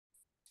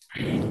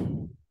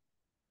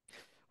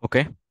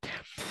ওকে।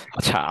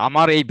 আচ্ছা,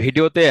 আমার এই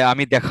ভিডিওতে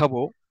আমি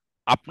দেখাবো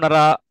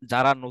আপনারা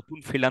যারা নতুন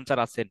ফ্রিল্যান্সার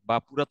আছেন বা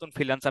পুরাতন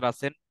ফ্রিল্যান্সার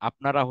আছেন,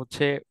 আপনারা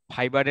হচ্ছে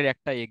ফাইবারের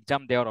একটা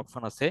এক্সাম দেওয়ার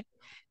অপশন আছে।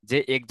 যে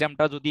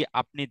এক্সামটা যদি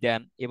আপনি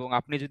দেন এবং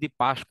আপনি যদি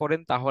পাশ করেন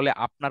তাহলে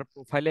আপনার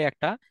প্রোফাইলে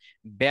একটা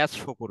ব্যাজ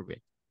শো করবে।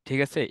 ঠিক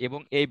আছে, এবং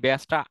এই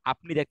ব্যাজটা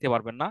আপনি দেখতে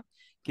পারবেন না,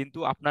 কিন্তু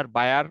আপনার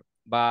বায়ার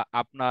বা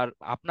আপনার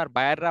আপনার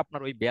বায়াররা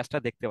আপনার ওই ব্যাজটা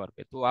দেখতে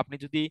পারবে। তো আপনি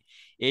যদি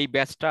এই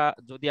ব্যাচটা,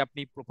 যদি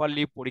আপনি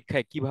প্রপারলি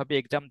পরীক্ষায় কিভাবে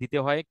এক্সাম দিতে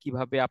হয়,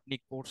 কিভাবে আপনি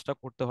কোর্সটা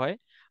করতে হয়,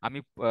 আমি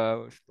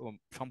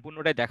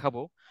সম্পূর্ণটাই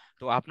দেখাবো।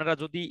 তো আপনারা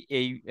যদি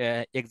এই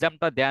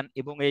এক্সামটা দেন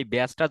এবং এই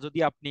ব্যাচটা যদি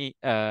আপনি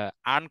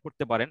আর্ন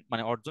করতে পারেন,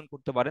 মানে অর্জন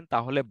করতে পারেন,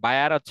 তাহলে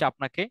বায়ার হচ্ছে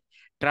আপনাকে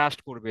ট্রাস্ট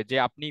করবে যে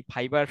আপনি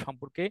ফাইবার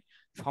সম্পর্কে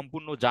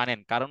সম্পূর্ণ জানেন।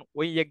 কারণ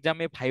ওই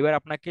এক্সামে ফাইবার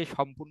আপনাকে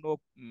সম্পূর্ণ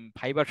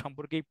ফাইবার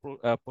সম্পর্কেই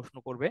প্রশ্ন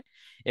করবে।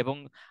 এবং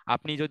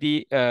আপনি যদি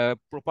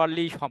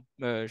প্রপারলি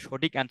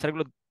সঠিক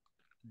অ্যান্সারগুলো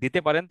দিতে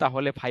পারেন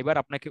তাহলে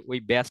ফাইবার আপনাকে ওই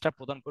ব্যাচটা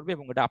প্রদান করবে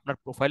এবং এটা আপনার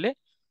প্রোফাইলে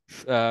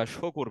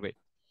শো করবে।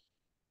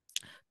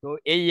 তো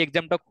এই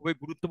এক্সামটা খুবই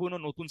গুরুত্বপূর্ণ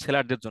নতুন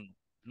সেলারদের জন্য।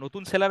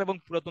 নতুন সেলার এবং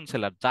পুরাতন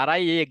সেলার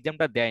যারাই এই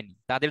এক্সামটা দেয়নি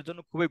তাদের জন্য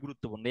খুবই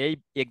গুরুত্বপূর্ণ। এই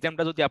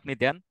এক্সামটা যদি আপনি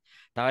দেন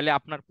তাহলে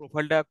আপনার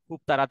প্রোফাইলটা খুব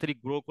তাড়াতাড়ি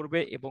গ্রো করবে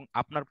এবং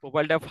আপনার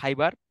প্রোফাইলটা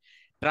ফাইবার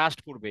ট্রাস্ট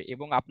করবে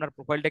এবং আপনার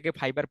প্রোফাইলটাকে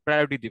ফাইবার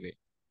প্রায়োরিটি দিবে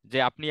যে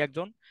আপনি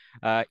একজন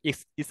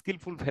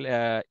স্কিলফুল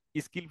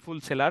স্কিলফুল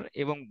সেলার,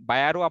 এবং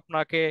বায়ারও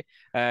আপনাকে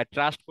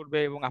ট্রাস্ট করবে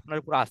এবং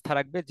আপনার উপর আস্থা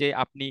রাখবে যে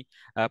আপনি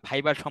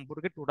ফাইবার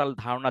সম্পর্কে টোটাল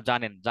ধারণা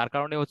জানেন, যার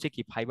কারণে হচ্ছে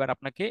কি ফাইবার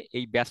আপনাকে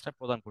এই ব্যাচটা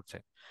প্রদান করছে।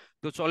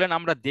 তো চলেন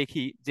আমরা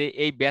দেখি যে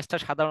এই ব্যাচটা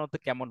সাধারণত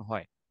কেমন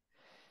হয়।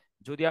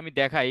 যদি আমি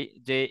দেখাই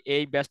যে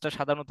এই ব্যাচটা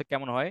সাধারণত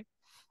কেমন হয়।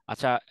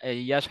 আচ্ছা,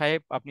 ইয়া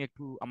সাহেব, আপনি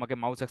একটু আমাকে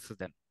মাউস অ্যাক্সেস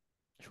দেন।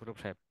 সৌরভ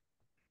সাহেব,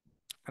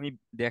 আমি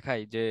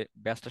দেখাই যে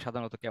ব্যাচটা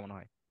সাধারণত কেমন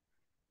হয়।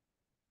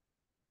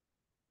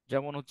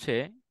 যেমন হচ্ছে,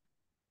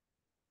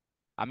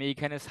 আমি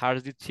এখানে সার্চ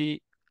দিচ্ছি,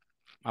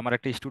 আমার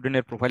একটা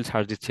স্টুডেন্টের প্রোফাইল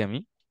সার্চ দিচ্ছি আমি,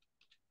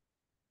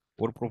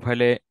 ওর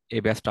প্রোফাইলে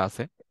এই ব্যাচটা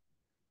আছে।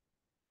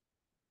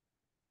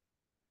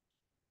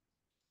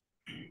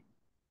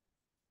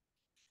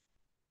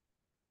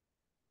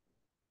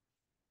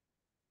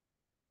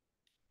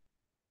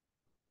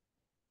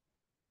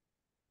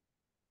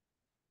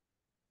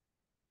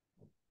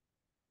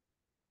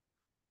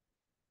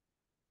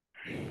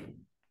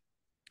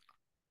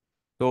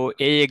 তো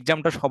এই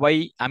এক্সামটা সবাই,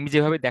 আমি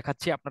যেভাবে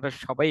দেখাচ্ছি আপনারা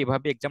সবাই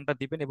এভাবে এক্সামটা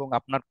দিবেন এবং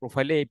আপনার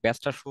প্রোফাইলে এই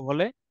ব্যাচটা শো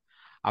হলে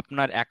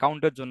আপনার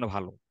অ্যাকাউন্টের জন্য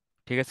ভালো।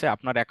 ঠিক আছে,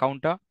 আপনার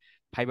অ্যাকাউন্টটা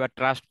ফাইবার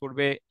ট্রাস্ট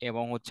করবে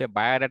এবং হচ্ছে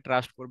বায়ারে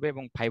ট্রাস্ট করবে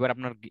এবং ফাইবার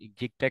আপনার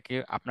গিগটাকে,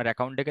 আপনার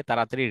অ্যাকাউন্টটাকে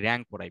তাড়াতাড়ি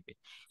র্যাঙ্ক করাইবে।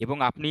 এবং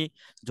আপনি,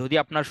 যদি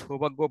আপনার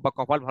সৌভাগ্য বা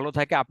কপাল ভালো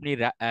থাকে, আপনি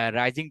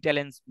রাইজিং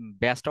ট্যালেন্ট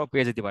ব্যাচটাও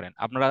পেয়ে যেতে পারেন।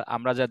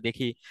 আমরা যা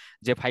দেখি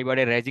যে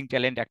ফাইবারে রাইজিং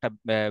ট্যালেন্ট একটা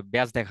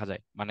ব্যাচ দেখা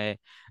যায়, মানে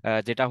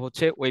যেটা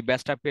হচ্ছে ওই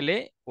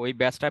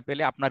ব্যাচটা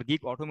পেলে আপনার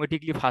গিগ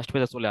অটোমেটিকলি ফার্স্ট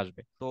পেজে চলে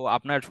আসবে। তো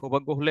আপনার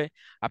সৌভাগ্য হলে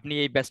আপনি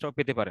এই ব্যাচটাও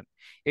পেতে পারেন।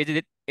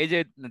 এই যে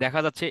দেখা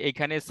যাচ্ছে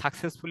এখানে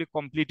successfully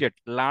completed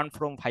learn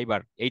from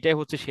fibre, এইটাই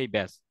হচ্ছে সেই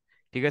ব্যাচ।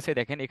 ঠিক আছে,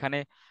 দেখেন এখানে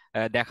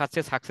দেখাচ্ছে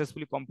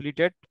successfully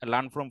completed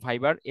learn from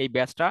fibre. এই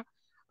ব্যাচটা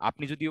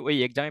আপনি যদি ওই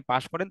এক্সামে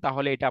পাশ করেন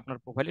তাহলে এটা আপনার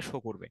প্রোফাইলে শো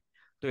করবে।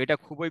 তো এটা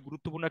খুবই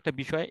গুরুত্বপূর্ণ একটা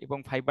বিষয় এবং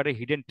ফাইবারের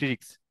হিডেন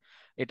ট্রিক্স।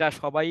 এটা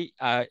সবাই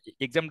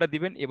এক্সামটা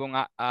দিবেন এবং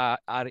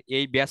আর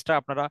এই ব্যাচটা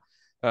আপনারা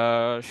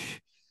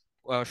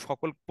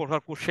সকল প্রকার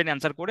কোশ্চেন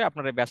অ্যান্সার করে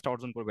আপনারা এই ব্যাচটা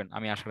অর্জন করবেন,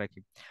 আমি আশা রাখি।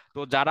 তো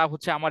যারা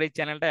হচ্ছে আমার এই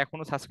চ্যানেলটা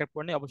এখনো সাবস্ক্রাইব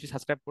করেনি, অবশ্যই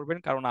সাবস্ক্রাইব করবেন,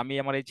 কারণ আমি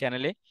আমার এই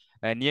চ্যানেলে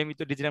নিয়মিত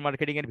ডিজিটাল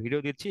মার্কেটিং এর ভিডিও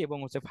দিচ্ছি এবং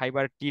হচ্ছে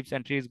ফাইবার টিপস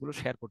অ্যান্ড ট্রিক্স গুলো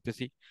শেয়ার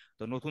করতেছি,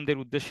 তো নতুনদের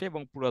উদ্দেশ্যে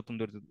এবং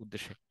পুরাতনদের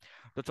উদ্দেশ্যে।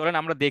 তো চলেন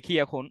আমরা দেখি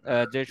এখন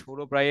যে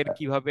সৌরভ রায়ের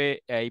কিভাবে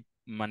এই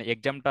মানে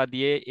এক্সামটা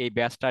দিয়ে এই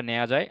ব্যাচটা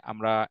নেওয়া যায়,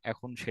 আমরা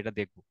এখন সেটা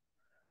দেখব।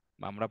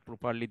 আমরা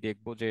প্রপারলি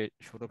দেখব যে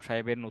সৌরভ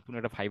সাহেবের নতুন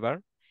একটা ফাইবার,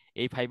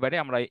 এই ফাইবারে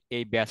আমরা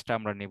এই ব্যাচটা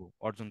আমরা নেব,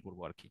 অর্জন করব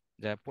আর কি।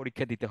 যা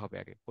পরীক্ষা দিতে হবে,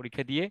 আগে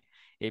পরীক্ষা দিয়ে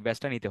এই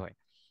ব্যাচটা নিতে হয়।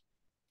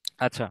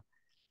 আচ্ছা,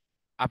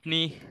 আপনি,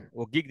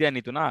 ও গিগ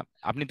দেয়নি তো না?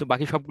 আপনি তো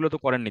বাকি সবগুলো তো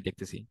করেননি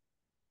দেখতেছি।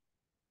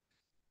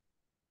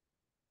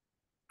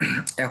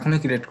 এখনই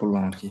ক্রিয়েট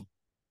করলাম আর কি।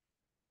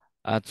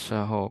 আচ্ছা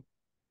হোক,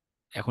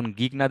 এখন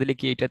গিগ না দিলে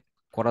কি এটা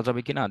করা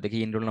যাবে কি না দেখি,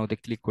 এনরোল নাওতে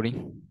ক্লিক করি।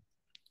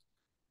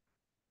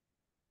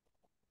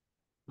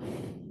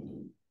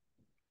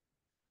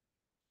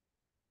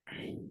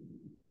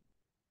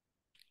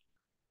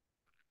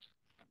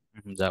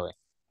 যাবে।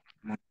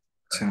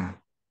 আচ্ছা।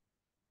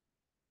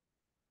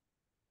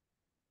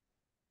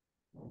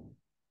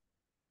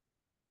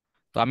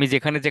 তো আমি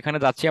যেখানে যেখানে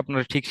যাচ্ছি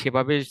আপনারা ঠিক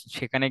সেভাবে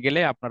সেখানে গেলে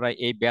আপনারা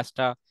এই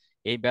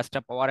ব্যাচটা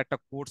পাওয়ার একটা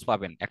কোর্স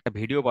পাবেন, একটা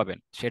ভিডিও পাবেন।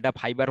 সেটা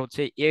ফাইবার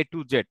হচ্ছে A to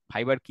Z,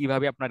 ফাইবার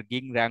কিভাবে আপনার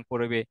গিগ র্যাঙ্ক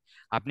করবে,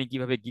 আপনি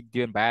কিভাবে গিগ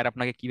দিবেন, বায়ার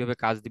আপনাকে কিভাবে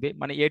কাজ দিবে,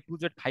 মানে A to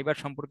Z ফাইবার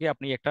সম্পর্কে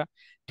আপনি একটা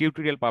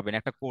টিউটোরিয়াল পাবেন,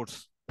 একটা কোর্স,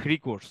 ফ্রি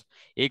কোর্স।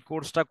 এই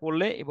কোর্সটা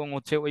করলে এবং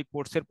হচ্ছে ওই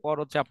কোর্সের পর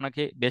হচ্ছে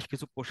আপনাকে বেশ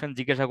কিছু কোশ্চেন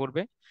জিজ্ঞাসা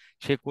করবে।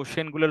 সেই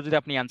কোশ্চেনগুলোর যদি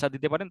আপনি অ্যান্সার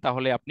দিতে পারেন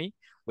তাহলে আপনি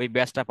ওই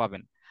ব্যাচটা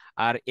পাবেন।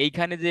 আর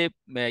এইখানে যে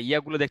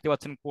ইয়াগুলো দেখতে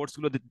পাচ্ছেন,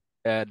 কোর্সগুলো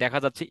দেখা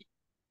যাচ্ছে,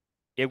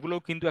 এগুলো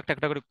কিন্তু একটা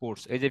একটা করে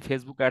কোর্স। এই যে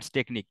ফেসবুক অ্যাডস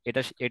টেকনিক,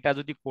 এটা এটা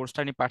যদি কোর্সটা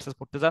আপনি পারচেস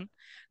করতে চান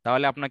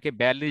তাহলে আপনাকে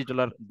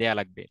 $42 দেয়া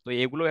লাগবে। তো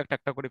এগুলো একটা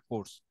একটা করে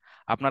কোর্স।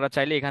 আপনারা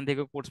চাইলে এখান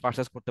থেকে কোর্স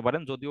পারচেস করতে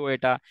পারেন, যদিও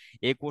এটা,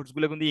 এই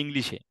কোর্সগুলো কিন্তু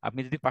ইংলিশে। আপনি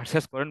যদি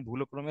পারচেস করেন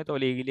ভুলক্রমে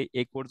তাহলে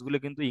এই কোর্সগুলো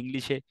কিন্তু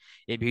ইংলিশে,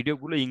 এই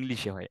ভিডিওগুলো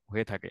ইংলিশে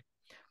হয়ে থাকে।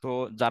 তো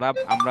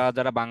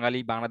যারা বাঙালি,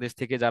 বাংলাদেশ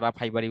থেকে যারা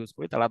ফাইবার ইউজ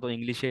করি তারা তো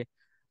ইংলিশে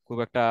খুব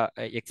একটা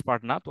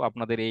এক্সপার্ট না। তো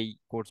আপনাদের এই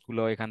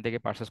কোর্সগুলো এখান থেকে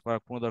পারচেস করার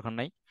কোনো দরকার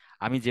নাই।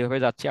 আমি যেভাবে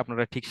যাচ্ছি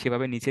আপনারা ঠিক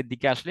সেভাবে নিচের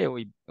দিকে আসলে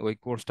ওই ওই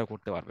কোর্সটা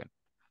করতে পারবেন।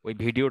 ওই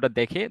ভিডিওটা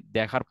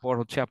দেখার পর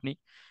হচ্ছে আপনি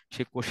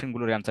সেই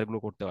কোশ্চেনগুলোর অ্যান্সারগুলো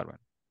করতে পারবেন।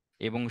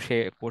 এবং সে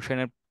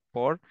কোশ্চেনের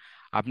পর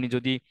আপনি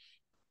যদি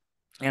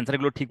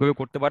অ্যান্সারগুলো ঠিকভাবে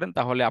করতে পারেন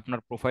তাহলে আপনার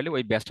প্রোফাইলে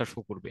ওই ব্যাচটা শো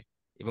করবে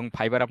এবং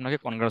ফাইবার আপনাকে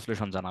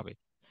কনগ্রাচুলেশন জানাবে।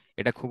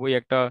 এটা খুবই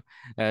একটা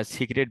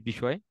সিক্রেট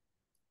বিষয়।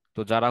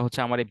 তো যারা হচ্ছে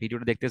আমার এই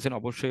ভিডিওটা দেখতেছেন,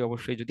 অবশ্যই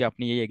অবশ্যই যদি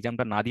আপনি এই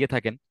এক্সামটা না দিয়ে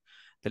থাকেন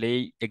তাহলে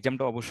এই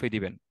এক্সামটা অবশ্যই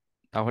দিবেন।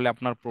 তাহলে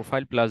আপনার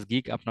প্রোফাইল প্লাস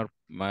গিগ আপনার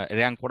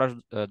র্যাঙ্ক করার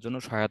জন্য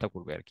সহায়তা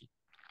করবে আর কি।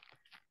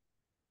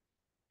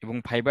 এবং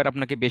ফাইবার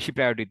আপনাকে বেশি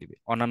প্রায়োরিটি দিবে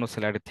অন্যান্য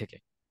স্যালারির থেকে।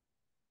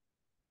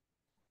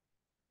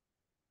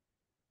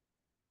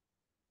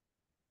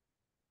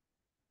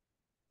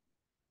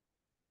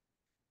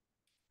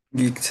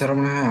 গিগ ছাড়া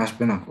মনে হয়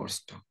আসবে না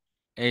কোর্সটা।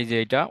 এই যে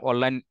এটা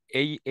অনলাইন,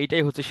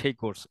 এইটাই হচ্ছে সেই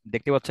কোর্স।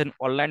 দেখতে পাচ্ছেন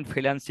অনলাইন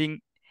ফ্রিল্যান্সিং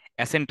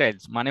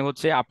এসেনটাইলস, মানে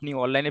হচ্ছে আপনি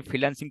অনলাইনে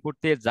ফ্রিল্যান্সিং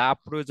করতে যা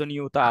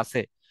প্রয়োজনীয়তা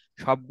আছে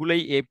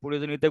সবগুলোই, এই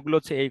প্রয়োজনীয়তাগুলো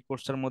হচ্ছে এই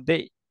কোর্সটার মধ্যে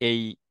এই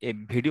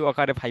ভিডিও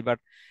আকারে ফাইবার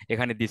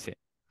এখানে দিছে।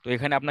 তো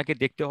এখানে আপনাকে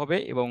দেখতে হবে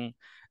এবং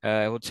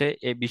হচ্ছে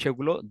এই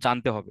বিষয়গুলো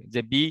জানতে হবে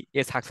যে B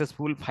a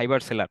successful fibre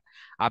seller.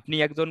 আপনি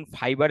একজন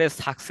ফাইবারে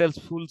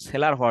সাকসেসফুল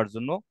সেলার হওয়ার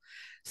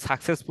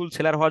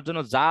জন্য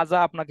যা যা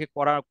আপনাকে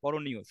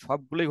করণীয়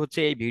সবগুলোই হচ্ছে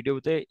এই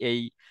ভিডিওতে, এই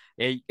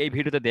এই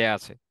ভিডিওতে দেয়া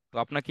আছে। তো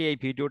আপনাকে এই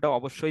ভিডিওটা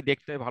অবশ্যই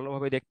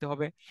ভালোভাবে দেখতে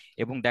হবে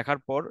এবং দেখার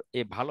পর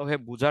ভালোভাবে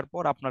বোঝার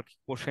পর আপনার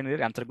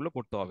কোশ্চেনের অ্যান্সারগুলো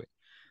করতে হবে।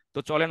 তো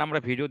চলেন আমরা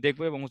ভিডিও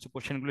দেখবো এবং হচ্ছে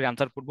কোশ্চেনগুলোর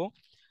অ্যান্সার করবো।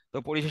 তো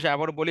পরিশেষে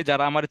আবারও বলি,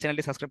 যারা আমার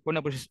চ্যানেলটি সাবস্ক্রাইব করেন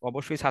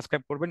অবশ্যই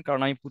সাবস্ক্রাইব করবেন,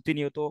 কারণ আমি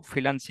প্রতিনিয়ত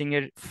ফ্রিল্যান্সিং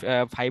এর,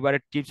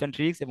 ফাইবারের টিপস অ্যান্ড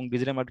ট্রিক্স এবং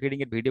ডিজিটাল মার্কেটিং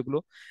এর ভিডিওগুলো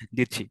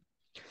দিচ্ছি।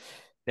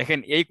 দেখেন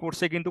এই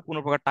কোর্সে কিন্তু কোনো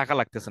প্রকার টাকা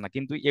লাগতেছে না,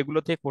 কিন্তু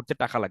এগুলোতে করতে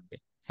টাকা লাগবে।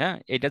 হ্যাঁ,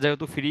 এটা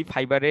যেহেতু ফ্রি,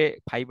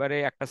 ফাইবারে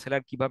একটা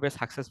সেলার কিভাবে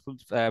সাকসেসফুল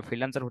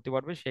ফ্রিল্যান্সার হতে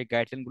পারবে সেই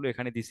গাইডলাইন গুলো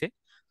এখানে দিছে।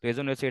 তো এই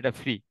জন্য হচ্ছে এটা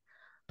ফ্রি।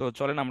 তো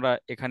চলেন আমরা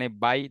এখানে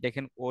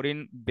দেখেন ওরিন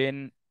বেন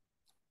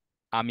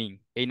আমিং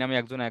এই নামে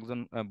একজন একজন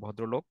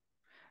ভদ্রলোক।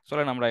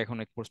 চলেন আমরা এখন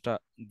এই কোর্সটা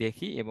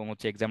দেখি এবং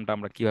হচ্ছে এক্সামটা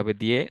আমরা কিভাবে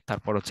দিয়ে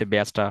তারপর হচ্ছে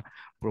ব্যাচটা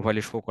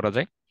প্রোফাইলে শো করা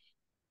যায়।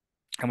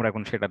 আমরা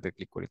এখন সেটাতে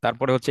ক্লিক করি,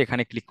 তারপরে হচ্ছে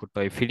এখানে ক্লিক করতে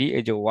হবে ফ্রি,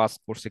 এই যে ওয়াচ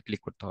কোর্সে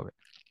ক্লিক করতে হবে।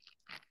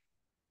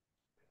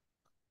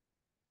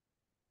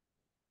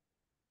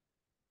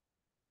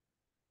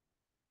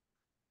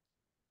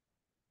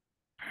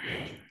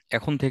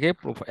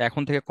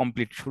 এখন থেকে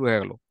কমপ্লিট শুরু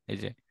হয়ে গেল। এই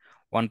যে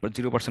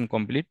 1.0%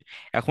 কমপ্লিট।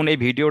 এখন এই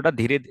ভিডিওটা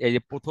এই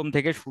যে প্রথম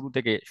থেকে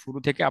শুরু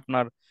থেকে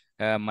আপনার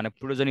মানে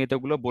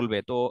প্রয়োজনীয়তাগুলো বলবে।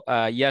 তো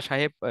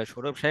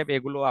সৌরভ সাহেব,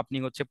 এগুলো আপনি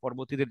হচ্ছে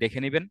পরবর্তীতে দেখে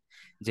নেবেন।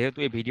 যেহেতু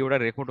এই ভিডিওটা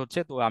রেকর্ড হচ্ছে,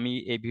 তো আমি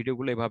এই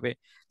ভিডিওগুলো এভাবে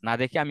না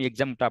দেখে আমি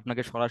এক্সামটা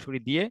আপনাকে সরাসরি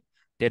দিয়ে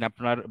দেন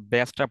আপনার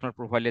ব্যাচটা আপনার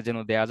প্রোফাইলে যেন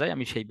দেওয়া যায়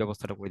আমি সেই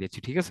ব্যবস্থাটা করে দিচ্ছি,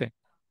 ঠিক আছে?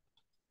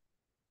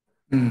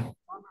 হুম।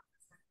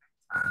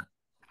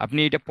 আপনি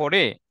এটা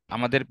পরে,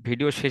 আমাদের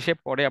ভিডিও শেষে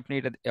পরে আপনি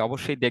এটা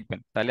অবশ্যই দেখবেন,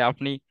 তাহলে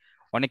আপনি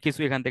অনেক কিছু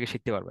এখান থেকে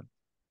শিখতে পারবেন।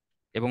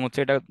 এবং হচ্ছে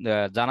এটা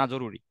জানা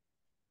জরুরি।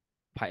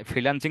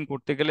 ফ্রিল্যান্সিং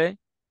করতে গেলে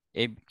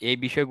এই এই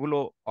বিষয়গুলো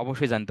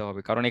অবশ্যই জানতে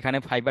হবে, কারণ এখানে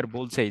ফাইবার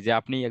বলছেই যে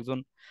আপনি একজন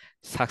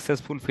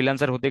সাকসেসফুল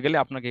ফ্রিল্যান্সার হতে গেলে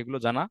আপনাকে এগুলো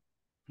জানা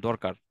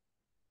দরকার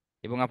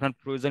এবং আপনার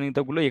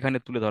প্রয়োজনীয়তাগুলো এখানে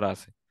তুলে ধরা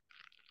আছে।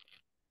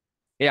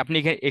 এই আপনি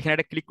এখানে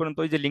একটা ক্লিক করেন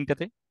তো, ওই যে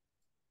লিঙ্কটাতে।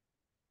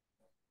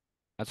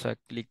 আচ্ছা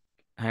ক্লিক,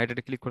 হ্যাঁ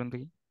এটা ক্লিক করেন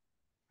দেখি।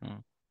 হুম,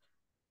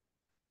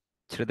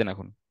 ছেড়ে দেন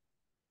এখন।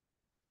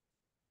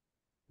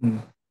 হুম।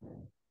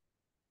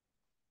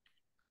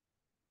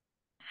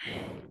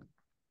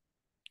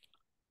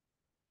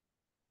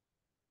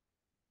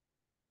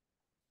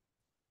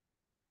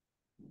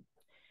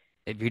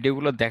 এই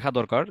ভিডিওগুলো দেখা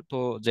দরকার। তো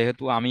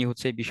যেহেতু আমি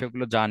হচ্ছে এই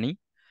বিষয়গুলো জানি,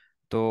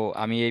 তো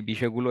আমি এই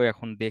বিষয়গুলো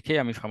এখন দেখে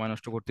আমি সময়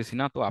নষ্ট করতেছি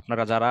না। তো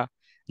আপনারা যারা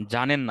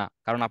জানেন না,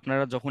 কারণ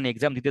আপনারা যখন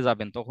এক্সাম দিতে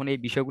যাবেন তখন এই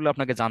বিষয়গুলো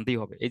আপনাকে জানতেই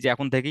হবে। এই যে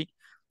এখন থেকেই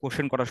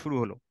কোশ্চেন করা শুরু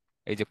হলো,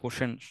 এই যে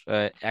কোশ্চেন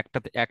একটা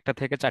একটা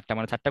থেকে চারটা,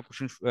 মানে চারটা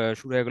কোশ্চেন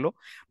শুরু হয়ে গেলো।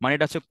 মানে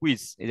এটা হচ্ছে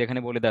কুইজ, এই যেখানে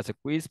বলে দেওয়া আছে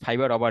কুইজ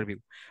ফাইবার ওভারভিউ।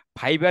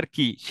 ফাইবার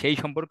কি সেই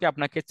সম্পর্কে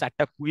আপনাকে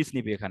চারটা কুইজ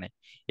নিবে এখানে।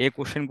 এই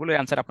কোশ্চেনগুলোর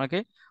অ্যান্সার আপনাকে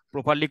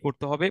প্রপারলি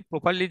করতে হবে।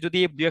 প্রপারলি যদি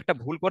দু একটা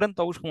ভুল করেন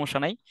তবু সমস্যা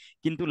নাই,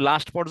 কিন্তু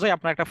লাস্ট পর্যায়ে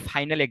আপনার একটা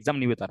ফাইনাল এক্সাম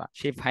নিবে তারা,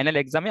 সেই ফাইনাল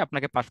এক্সামে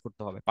আপনাকে পাস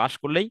করতে হবে। পাস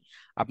করলেই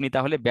আপনি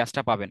তাহলে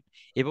ব্যাচটা পাবেন।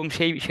 এবং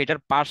সেটার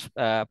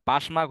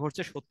পাস মার্ক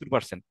হচ্ছে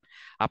 70%।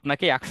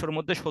 আপনাকে 100-র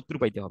মধ্যে 70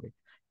 পাইতে হবে,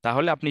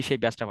 তাহলে আপনি সেই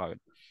ব্যাচটা পাবেন।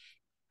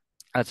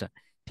 আচ্ছা,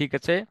 ঠিক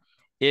আছে।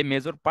 A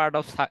major part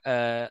of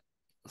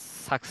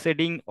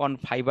সাকসেডিং on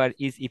fibre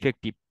is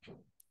effective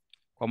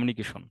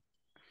communication.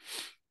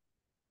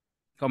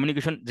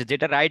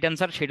 যেটা রাইট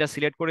অ্যান্সার সেটা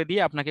সিলেক্ট করে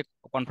দিয়ে আপনাকে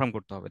কনফার্ম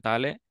করতে হবে,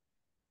 তাহলে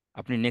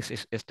আপনি নেক্সট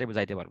স্টেপে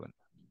যাইতে পারবেন।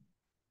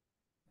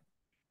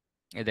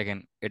 এই দেখেন,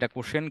 এটা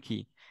কোশ্চেন কি,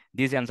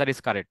 দিস অ্যান্সার ইজ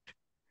কারেক্ট।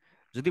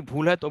 যদি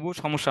ভুল হয় তবুও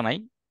সমস্যা নাই,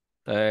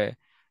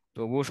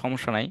 তবুও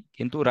সমস্যা নাই,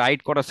 কিন্তু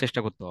রাইট করার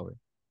চেষ্টা করতে হবে।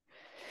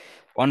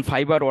 On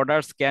fibre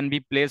orders can be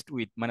placed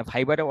with, মানে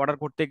ফাইবারে অর্ডার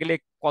করতে গেলে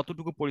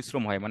কতটুকু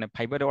পরিশ্রম হয়, মানে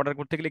ফাইবারে অর্ডার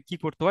করতে গেলে কি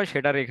করতে হয়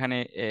সেটার এখানে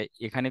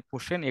এখানে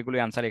কোশ্চেন, এগুলো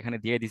অ্যান্সার এখানে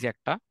দিয়ে দিছে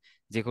একটা,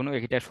 যে কোনো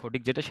এটা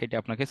সঠিক যেটা সেটা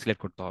আপনাকে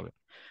সিলেক্ট করতে হবে।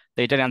 তো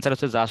এটার অ্যান্সার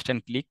হচ্ছে just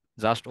and click,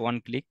 just one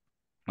click,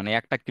 মানে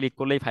একটা ক্লিক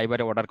করলেই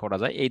ফাইবারে অর্ডার করা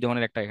যায়, এই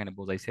ধরনের একটা এখানে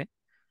বোঝাইছে।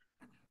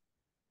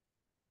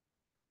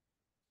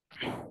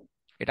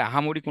 এটা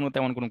আহামরি কোনো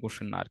তেমন কোনো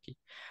কোশ্চেন না আর কি।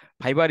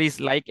 Fibre is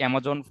like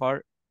Amazon for,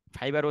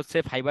 fibre হচ্ছে,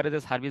 ফাইবারের যে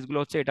সার্ভিসগুলো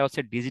হচ্ছে এটা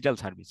হচ্ছে ডিজিটাল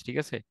সার্ভিস, ঠিক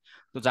আছে?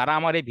 তো যারা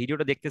আমার এই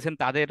ভিডিওটা দেখতেছেন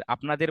তাদের,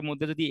 আপনাদের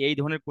মধ্যে যদি এই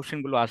ধরনের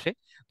কোশ্চেনগুলো আসে,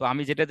 তো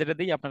আমি যেটা যেটা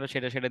দিই আপনারা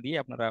সেটা সেটা দিয়ে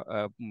আপনারা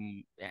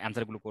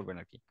অ্যান্সারগুলো করবেন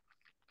আর কি।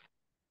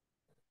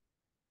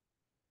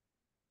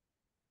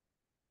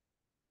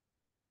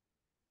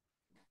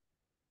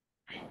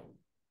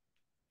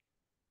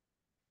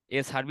 A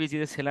service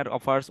is a seller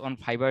offers on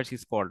fibre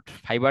is called,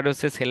 fibre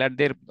হচ্ছে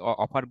সেলারদের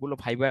অফারগুলো,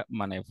 ফাইবার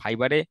মানে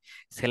ফাইবারে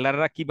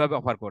সেলাররা কিভাবে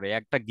অফার করে,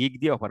 একটা গিগ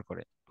দিয়ে অফার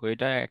করে, তো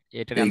এটা,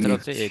 এটার অ্যান্সার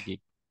হচ্ছে এগিয়ে।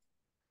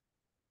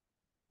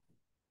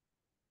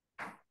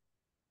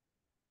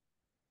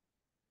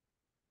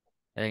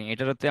 এ গিগ।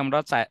 এটার হচ্ছে আমরা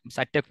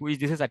চারটা কুইজ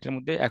দিয়েছি, চারটার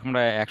মধ্যে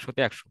আমরা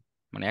 100-তে 100,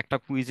 মানে একটা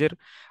কুইজের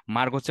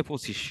মার্ক হচ্ছে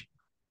 25।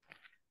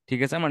 ঠিক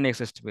আছে, আমরা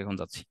নেক্সট স্টেপে এখন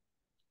যাচ্ছি।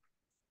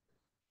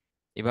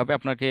 এভাবে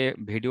আপনাকে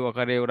ভিডিও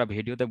আকারে ওরা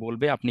ভিডিওতে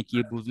বলবে, আপনি কি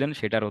বুঝলেন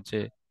সেটার হচ্ছে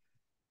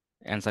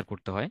অ্যান্সার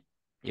করতে হয়।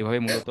 এভাবে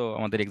মূলত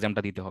আমাদের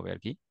এক্সামটা দিতে হবে আর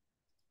কি।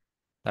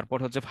 তারপর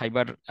হচ্ছে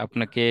ফাইবার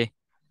আপনাকে,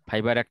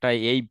 ফাইবার একটা,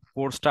 এই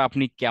কোর্সটা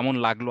আপনি কেমন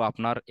লাগলো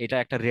আপনার, এটা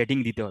একটা রেটিং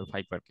দিতে হবে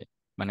ফাইবারকে,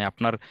 মানে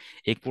আপনার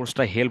এই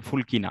কোর্সটা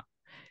হেল্পফুল কিনা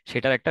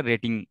সেটার একটা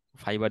রেটিং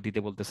ফাইবার দিতে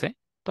বলতেছে।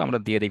 তো আমরা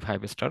দিয়ে দিই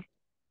 5 স্টার,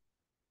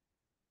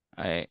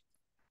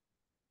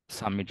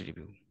 সাবমিট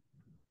রিভিউ।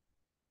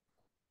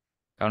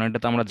 কারণ এটা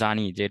তো আমরা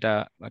জানি যে এটা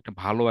একটা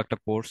ভালো একটা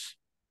কোর্স,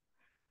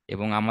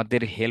 এবং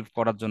আমাদের হেল্প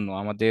করার জন্য,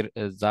 আমাদের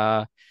যা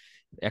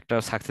একটা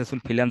সাকসেসফুল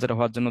ফ্রিল্যান্সার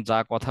হওয়ার জন্য যা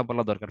কথা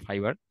বলা দরকার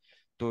ফাইবার,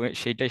 তো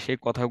সেইটাই, সেই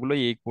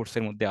কথাগুলোই এই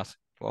কোর্সের মধ্যে আছে,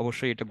 তো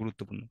অবশ্যই এটা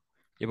গুরুত্বপূর্ণ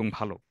এবং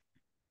ভালো।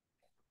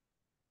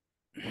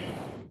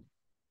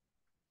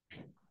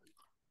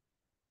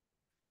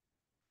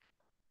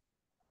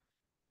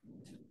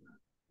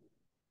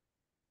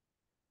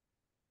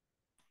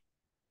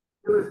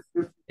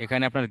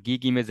 এখানে আপনার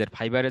গিগ ইমেজের,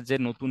 ফাইবারের যে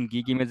নতুন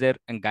গিগ ইমেজের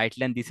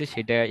গাইডলাইন দিছে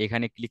সেটা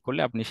এখানে ক্লিক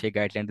করলে আপনি সেই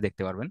গাইডলাইনটা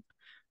দেখতে পারবেন।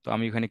 তো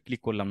আমি এখানে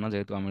ক্লিক করলাম না,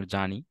 যেহেতু আমি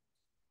জানি।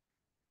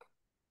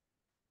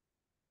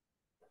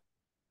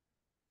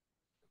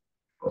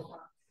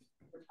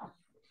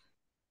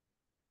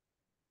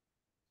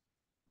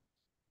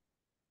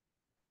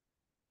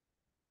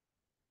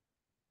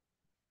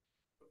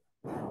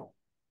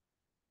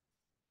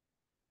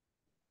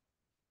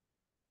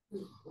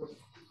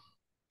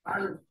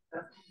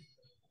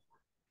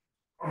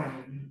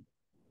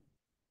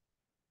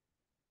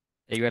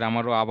 এইবার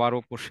আমারও আবারও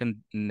কোশ্চেন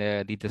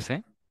দিতেছে,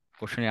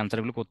 কোশ্চেনের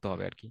অ্যান্সারগুলো করতে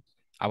হবে আর কি।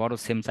 আবারও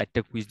সেম 4টা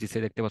কুইজ দিছে,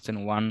 দেখতে পাচ্ছেন,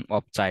 1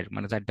 অফ 4,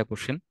 মানে 4টা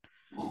কোশ্চেন,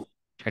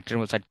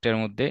 4টার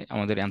মধ্যে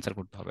আমাদের অ্যান্সার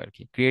করতে হবে আর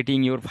কি। ক্রিয়েটিং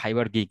ইউর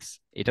ফাইবার গিগস,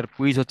 এটার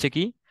কুইজ হচ্ছে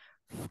কি,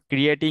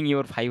 creating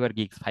your fibre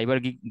gigs, fibre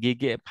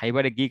গিগে,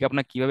 ফাইবারে গিগ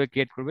আপনার কিভাবে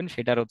ক্রিয়েট করবেন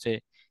সেটার হচ্ছে,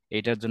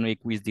 এটার জন্য এই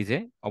কুইজ দিছে।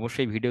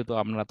 অবশ্যই ভিডিও তো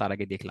আমরা তার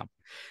আগে দেখলাম।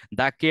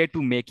 The K two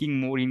making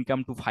more income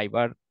two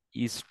fibre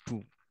is two,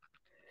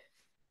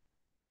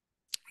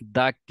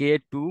 the K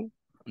two,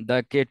 the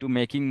K two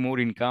making more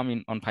income in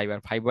on fibre,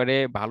 ফাইবারে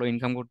ভালো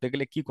ইনকাম করতে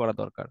গেলে কি করা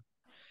দরকার?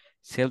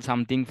 Sell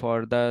something for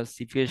the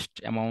cheapest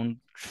amount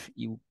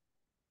you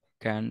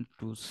can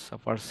to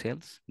suffer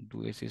sales, do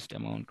assist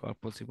amount or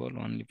possible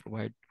only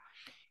provide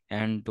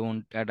and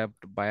don't adapt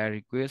buyer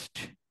request,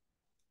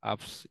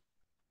 ups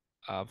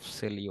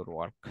upsell your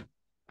work.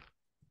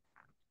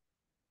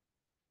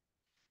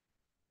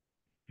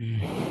 Hmm.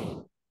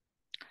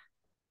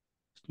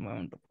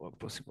 Amount of work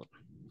possible.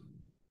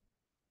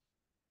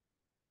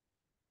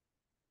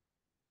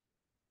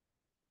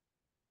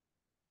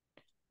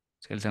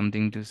 Sell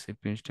something to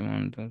cheapest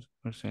amount of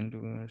percent to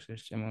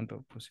assist amount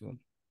of possible.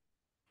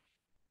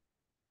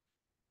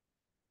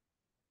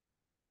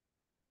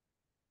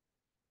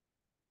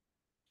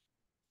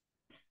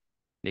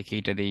 দেখি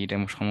এটা দিই, এটা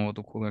সম্ভবত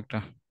খুব একটা,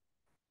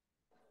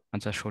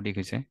 আচ্ছা সঠিক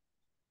হয়েছে।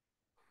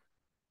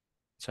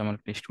 আচ্ছা, আমার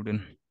একটা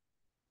স্টুডেন্ট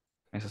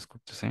মেসেজ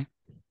করতেছে।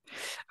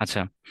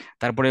 আচ্ছা,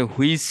 তারপরে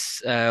who's,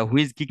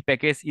 who's gig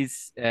package is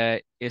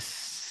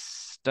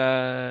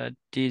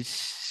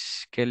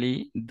statistically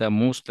the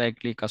most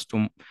likely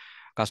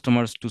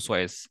customers two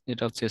choice,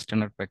 এটা হচ্ছে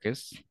standard package,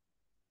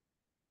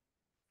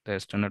 the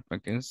standard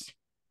package.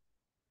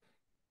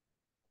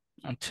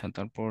 আচ্ছা,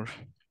 তারপর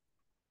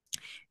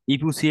if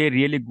you see a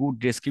really good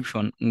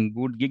description,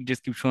 good gig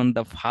description,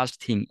 the first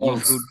thing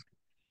False.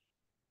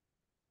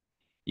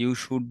 you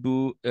should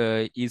do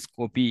is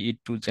copy it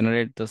to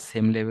generate the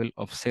same level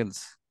of sales.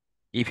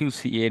 If you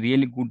see a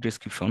really good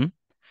description,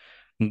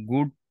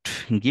 good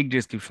gig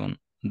description,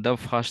 the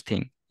first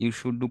thing you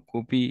should do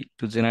copy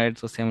to generate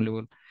the same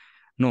level.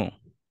 No,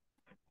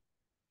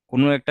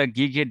 কোনো একটা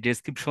গিগের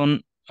description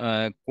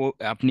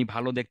আপনি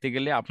ভালো দেখতে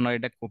গেলে আপনার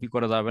এটা copy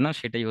করা যাবে না,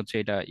 সেটাই হচ্ছে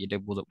এটা এটা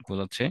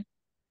বোঝাচ্ছে।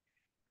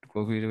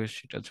 কপি,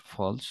 সেটা হচ্ছে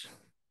ফলস।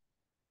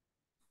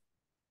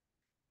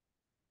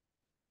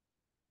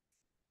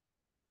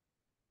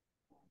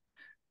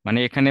 মানে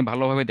এখানে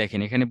ভালোভাবে দেখেন,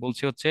 এখানে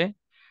বলছে হচ্ছে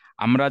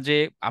আমরা যে,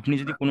 আপনি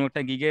যদি কোনো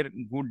একটা গিগের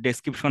গুড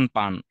ডেসক্রিপশন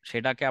পান,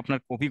 সেটাকে আপনার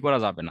কপি করা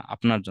যাবে না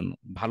আপনার জন্য,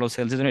 ভালো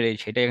সেলসের জন্য এই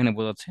সেটাই এখানে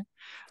বোঝাচ্ছে।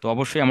 তো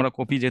অবশ্যই আমরা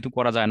কপি যেহেতু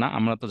করা যায় না,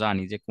 আমরা তো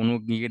জানি যে কোনো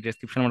গিগের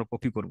ডেসক্রিপশন আমরা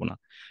কপি করব না।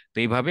 তো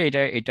এইভাবে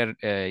এটার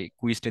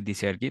কুইজটা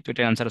দিছে আর কি। তো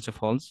এটার অ্যান্সার হচ্ছে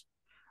ফলস,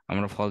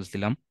 আমরা ফলস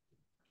দিলাম।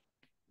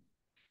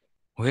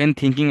 When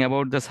thinking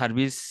about the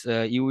service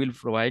you will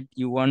provide,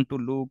 you want to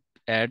look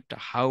at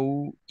how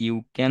you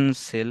can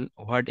sell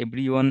what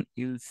everyone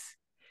else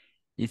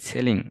is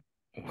selling.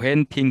 When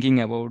thinking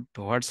about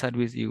what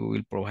service you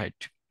will provide,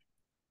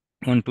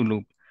 want to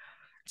look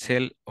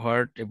sell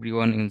what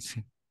everyone else,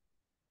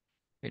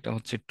 এটা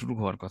হচ্ছে true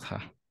হওয়ার কথা।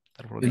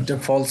 তারপর এটা দেখি।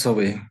 False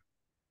হবে।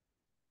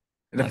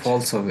 এটা আচ্ছা,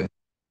 ফলস হবে।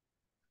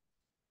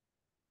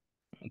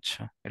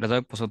 আচ্ছা, এটা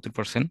যাক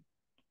 75%,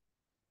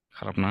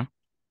 খারাপ না।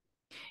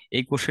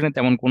 এই কোশ্চেনে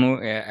তেমন কোনো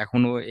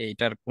এখনো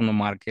এইটার কোনো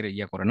মার্কের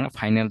ইয়া করে না,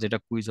 ফাইনাল যেটা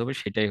কুইজ হবে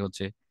সেটাই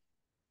হচ্ছে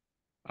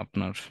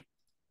আপনার,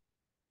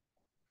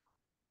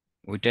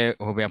 ওইটাই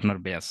হবে আপনার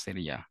ব্যাস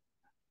এরিয়া।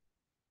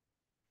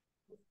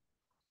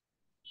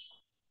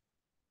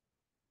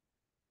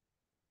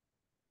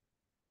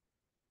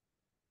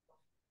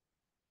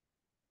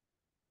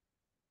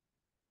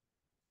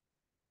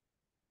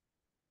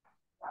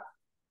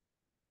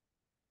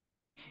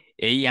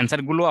 এই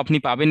অ্যান্সার গুলো আপনি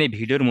পাবেন এই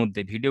ভিডিওর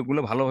মধ্যে, ভিডিওগুলো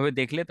ভালোভাবে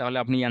দেখলে তাহলে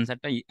আপনি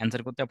অ্যান্সারটা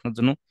অ্যান্সার করতে আপনার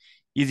জন্য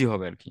ইজি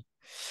হবে আর কি।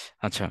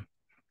 আচ্ছা,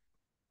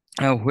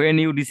 when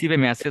you receive a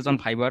message on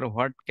Fiverr,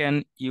 what can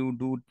you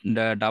do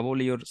double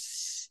your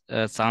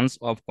chance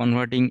of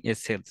converting a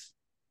sales?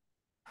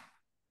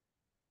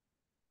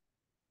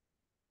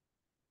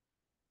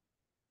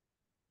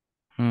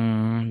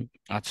 হুম,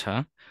 আচ্ছা,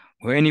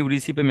 when you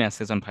receive a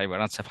message on Fiverr,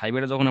 আচ্ছা,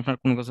 ফাইবারে যখন আপনার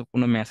কোনো কাছে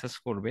কোনো মেসেজ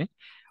করবে,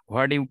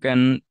 what you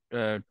can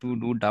to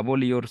do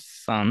double your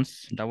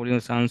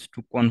chance to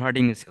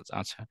converting a sales,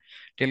 আচ্ছা,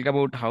 tell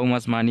about how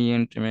much money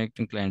and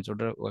making clients,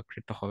 ওটা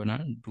একটা হবে না,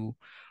 do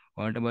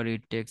whatever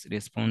it takes,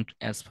 respond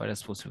as far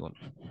as possible,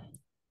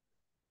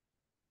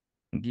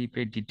 give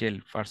a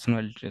detailed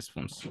personal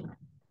response,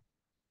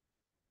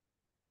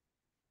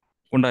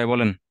 কোনটা হয়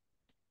বলেন?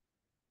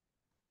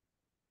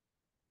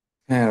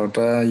 হ্যাঁ,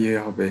 ওটা ইয়ে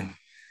হবে।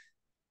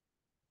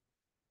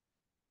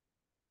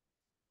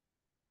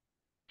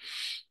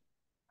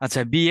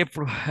 আচ্ছা,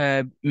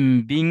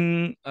 being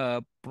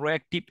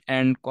proactive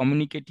and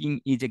communicating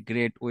is a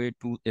great way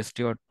to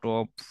stay on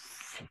top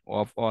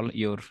of all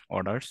your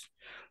orders.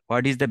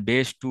 What is the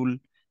best tool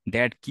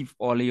that keep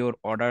all your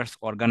orders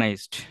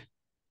organized?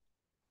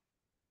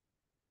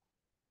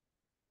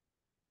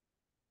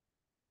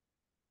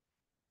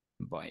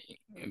 By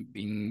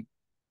being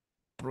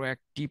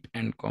proactive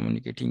and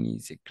communicating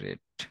is a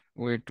great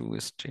way to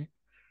stay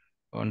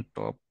on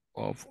top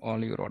of all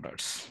your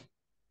orders.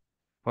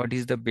 What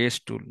is the best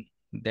tool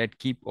that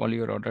keep all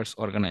your orders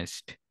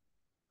organized?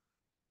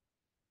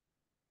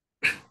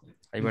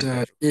 এবার এটা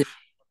দেওয়ার এ উত্তর।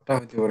 নাম্বারটা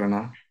হইতে পারে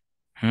না।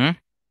 হুম।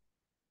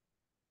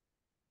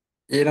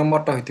 এ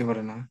নাম্বারটা হইতে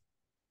পারে না।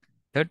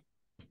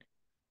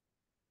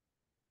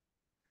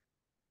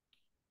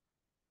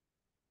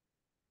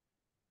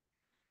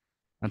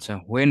 আচ্ছা,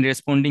 when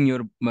responding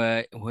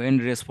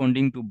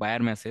to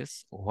buyer message,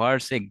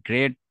 what's a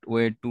great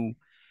way to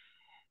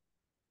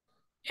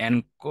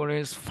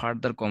encourage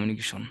further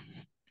communication?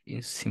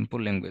 In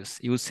simple language,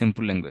 use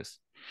simple language.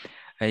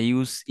 I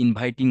use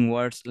inviting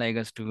words like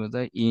us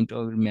together into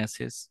our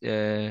message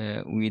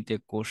with a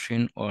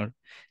question or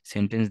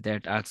sentence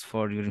that asks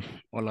for your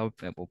all of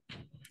above.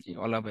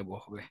 all of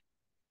above হবে।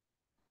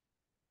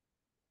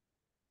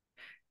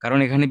 কারণ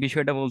এখানে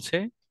বিষয়টা বলছে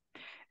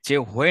যে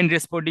when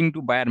responding two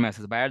buyer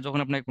message, buyer যখন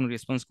আপনাকে কোনো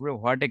response করবে,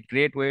 what a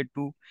great way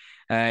to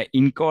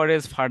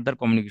encourage further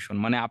communication,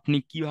 মানে আপনি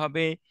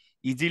কিভাবে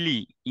ইজিলি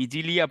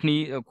ইজিলি আপনি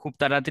খুব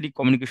তাড়াতাড়ি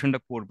কমিউনিকেশনটা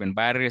করবেন,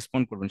 বায়ার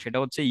রেসপন্ড করবেন, সেটা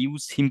হচ্ছে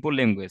ইউজ সিম্পল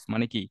ল্যাঙ্গুয়েজ।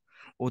 মানে কি,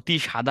 অতি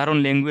সাধারণ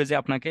ল্যাঙ্গুয়েজে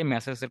আপনাকে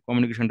মেসেজের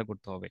কমিউনিকেশনটা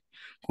করতে হবে,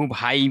 খুব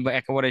হাই বা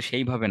একেবারে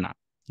সেইভাবে না,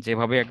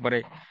 যেভাবে একবারে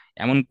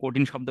এমন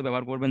কঠিন শব্দ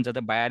ব্যবহার করবেন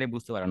যাতে বায়ারে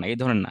বুঝতে পারে না, এই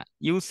ধরনের না।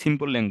 ইউজ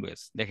সিম্পল ল্যাঙ্গুয়েজ,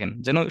 দেখেন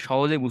যেন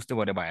সহজেই বুঝতে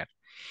পারে buyer.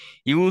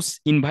 Use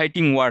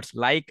inviting words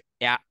like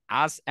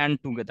us and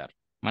together,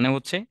 মানে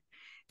হচ্ছে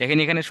দেখেন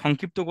এখানে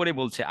সংক্ষিপ্ত করে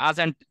বলছে আস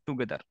অ্যান্ড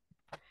টুগেদার।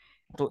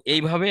 তো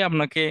এইভাবে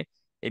আপনাকে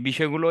এই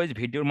বিষয়গুলো ওই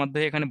ভিডিওর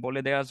মাধ্যমে এখানে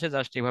বলে দেওয়া আছে,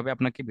 জাস্ট এভাবে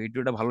আপনাকে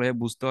ভিডিওটা ভালোভাবে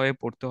বুঝতে হবে,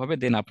 পড়তে হবে,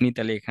 দেন আপনি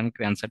তাহলে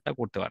এখানকার অ্যান্সারটা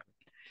করতে পারবেন।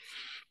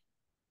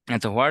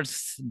 আচ্ছা, what's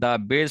the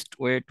best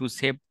way to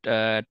save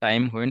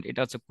time when, এটা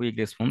হচ্ছে কুইক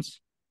রেসপন্স।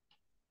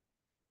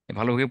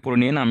 ভালোভাবে পড়ে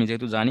নিয়ে না, আমি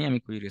যেহেতু জানি আমি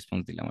কুইক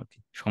রেসপন্স দিলাম আর কি,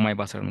 সময়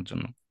বাঁচানোর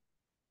জন্য,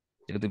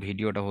 যেহেতু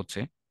ভিডিওটা হচ্ছে।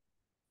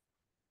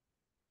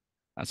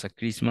 আচ্ছা,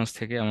 ক্রিসমাস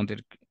থেকে আমাদের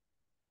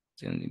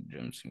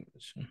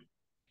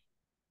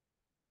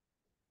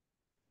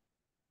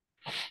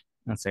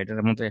আচ্ছা,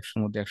 এটার মধ্যে 100-র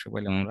মধ্যে 100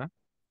 পাইলাম আমরা।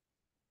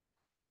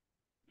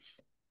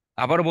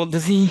 আবার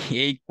বলতেছি,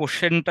 এই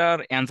কোশ্চেনটার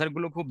অ্যান্সার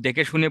গুলো খুব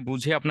দেখে শুনে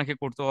বুঝে আপনাকে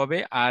করতে হবে।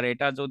 আর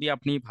এটা যদি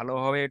আপনি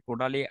ভালোভাবে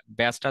টোটালি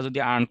ব্যাচটা যদি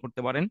আর্ন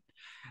করতে পারেন,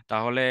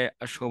 তাহলে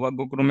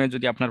সৌভাগ্যক্রমে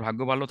যদি আপনার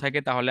ভাগ্য ভালো থাকে,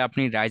 তাহলে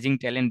আপনি রাইজিং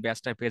ট্যালেন্ট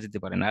ব্যাচটা পেয়ে যেতে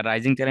পারেন। আর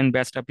রাইজিং ট্যালেন্ট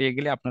ব্যাচটা পেয়ে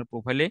গেলে আপনার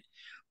প্রোফাইলে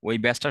ওই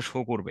ব্যাচটা শো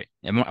করবে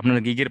এবং আপনার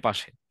গিগের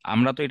পাশে।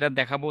 আমরা তো এটা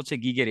দেখাবো হচ্ছে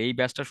গিগের এই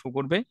ব্যাচটা শো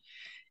করবে।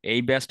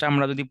 এই ব্যাচটা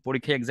আমরা যদি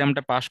পরীক্ষা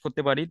এক্সামটা পাশ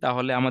করতে পারি,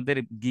 তাহলে আমাদের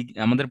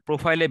আমাদের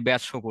প্রোফাইলে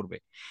ব্যাচ শো করবে।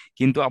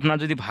 কিন্তু আপনার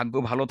যদি ভাগ্য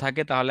ভালো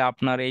থাকে, তাহলে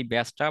আপনার এই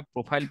ব্যাচটা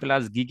প্রোফাইল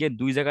প্লাস গিগে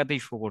দুই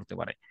জায়গাতেই শো করতে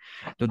পারে।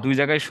 তো দুই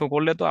জায়গায় শো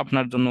করলে তো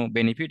আপনার জন্য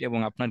বেনিফিট, এবং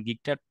আপনার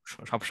গিগটা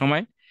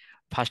সবসময়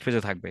ফার্স্ট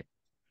পেজে থাকবে,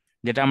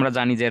 যেটা আমরা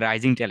জানি যে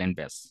রাইজিং ট্যালেন্ট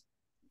ব্যাচ।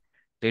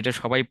 তো এটা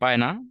সবাই পায়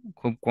না,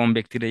 খুব কম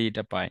ব্যক্তিরাই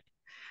এটা পায়।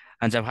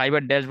 আচ্ছা,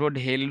 fibre dashboard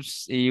helps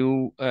you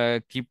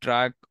keep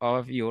track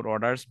of your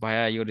orders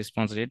via your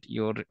response rate,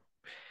 your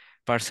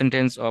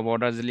percentage of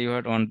orders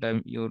delivered on time,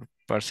 your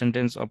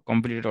percentage of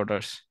completed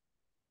orders,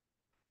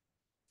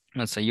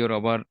 আচ্ছা your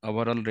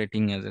overall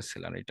rating as a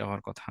seller, এটা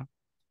হওয়ার কথা।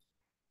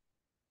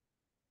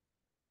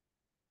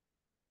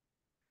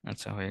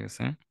 আচ্ছা, হয়ে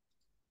গেছে।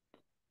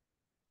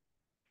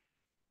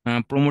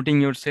 Promoting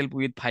yourself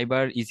with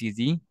Fiverr is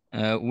easy,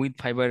 with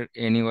Fiverr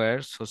anywhere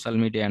social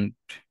media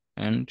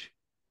and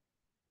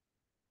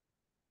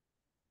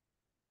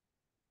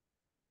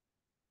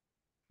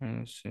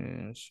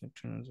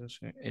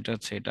এটা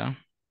হচ্ছে এটা।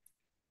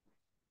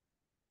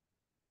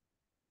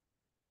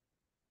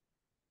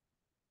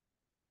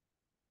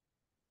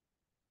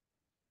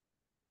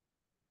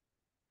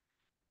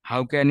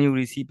 How can you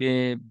receive a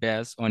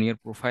batch on your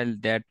profile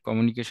that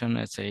communication,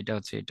 আচ্ছা এটা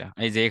হচ্ছে এটা।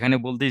 এই যে এখানে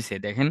বলতেইছে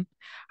দেখেন,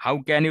 how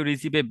can you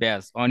receive a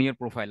batch on your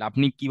profile,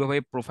 আপনি কিভাবে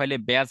প্রোফাইলে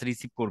ব্যাচ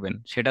রিসিভ করবেন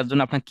সেটার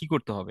জন্য আপনার কি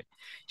করতে হবে।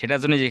 সেটার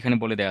জন্য যে এখানে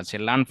বলে দেওয়া আছে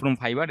লার্ন ফ্রম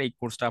ফাইবার, এই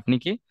কোর্সটা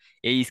আপনাকে,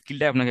 এই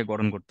স্কিলটা আপনাকে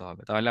গঠন করতে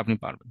হবে, তাহলে আপনি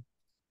পারবেন।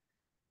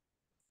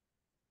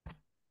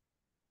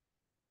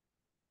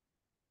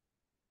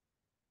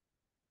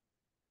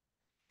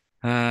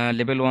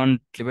 Level one,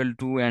 level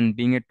two and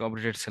being a top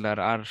rated seller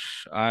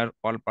R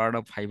all part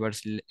of fibres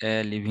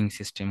living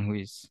system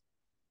who's,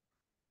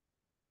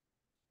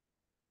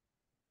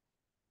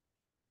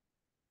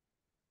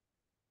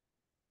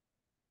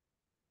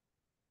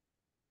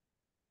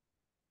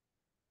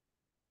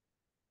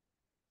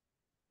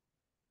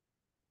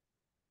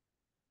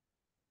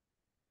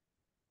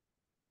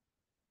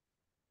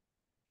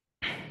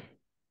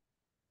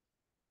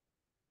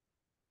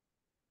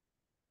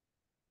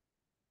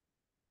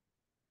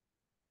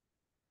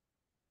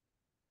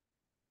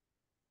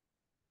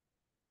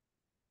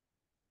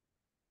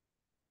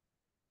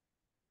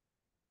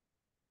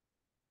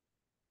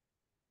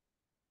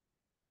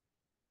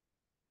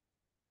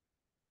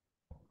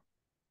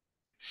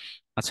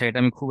 আচ্ছা এটা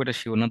আমি খুব একটা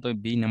শিওর না, তো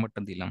বি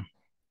নাম্বারটা দিলাম।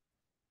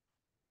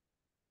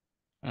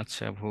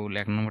 আচ্ছা ভুল,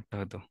 এক নম্বরটা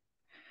হয়তো।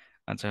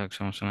 আচ্ছা হোক,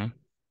 সমস্যা নাই।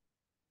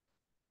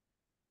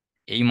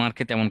 এই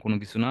মার্কে তেমন কোনো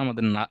কিছু না,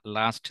 আমাদের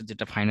লাস্ট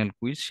যেটা ফাইনাল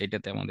কুইজ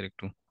সেটাতে আমাদের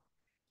একটু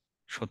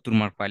 70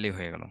 মার্ক পাইলেই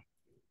হয়ে গেল।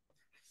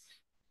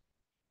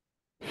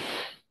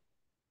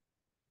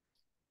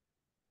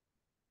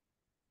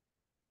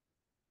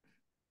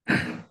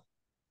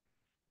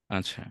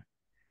 আচ্ছা,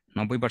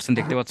 90%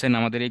 দেখতে পাচ্ছেন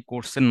আমাদের এই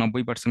কোর্সের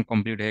 90%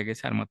 কমপ্লিট হয়ে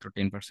গেছে, আর মাত্র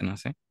 10%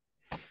 আছে।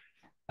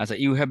 আচ্ছা,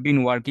 you have been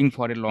working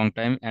for a long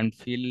time and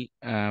feel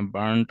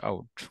burned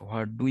out,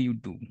 what do you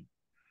do,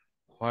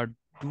 what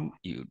do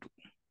you do,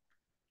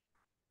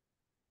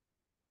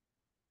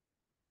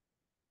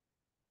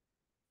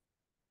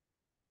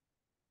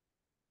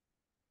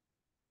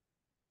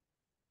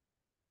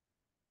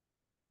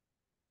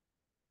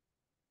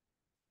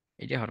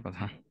 এইটা হওয়ার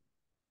কথা।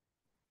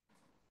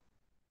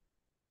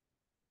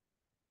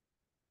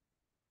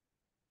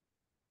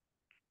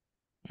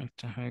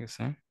 আচ্ছা, হয়ে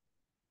গেছে।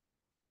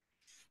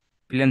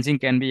 Freelancing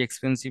can be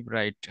expensive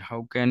right,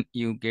 how can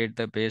you get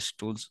the best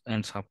tools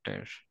and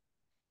software,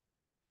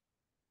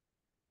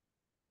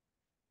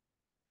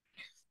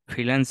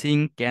 freelancing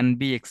can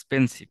be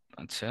expensive,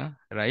 আচ্ছা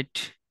right,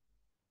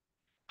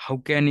 how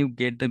can you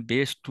get the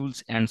best tools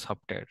and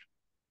software,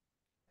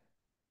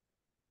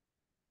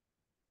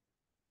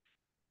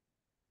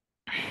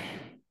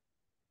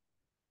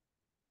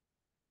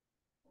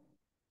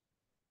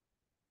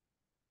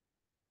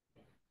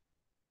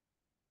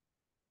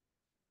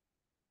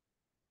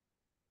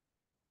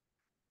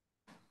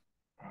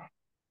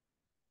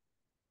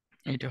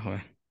 এইটা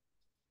হয়।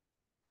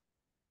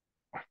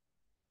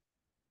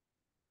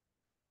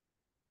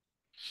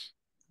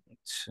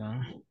 আচ্ছা,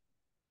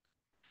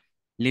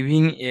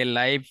 living A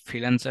life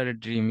freelancer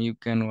dream, you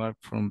can work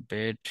from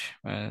bed,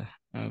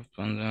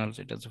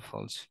 এটা হচ্ছে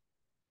false.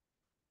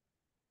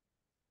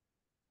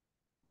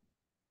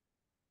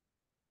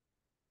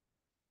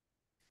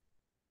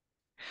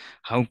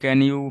 How can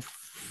you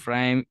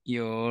ফ্রাইম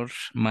your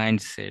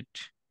mindset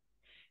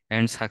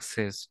and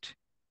success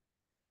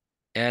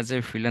as a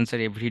freelancer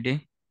everyday,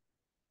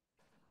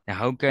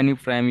 how can you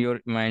prime your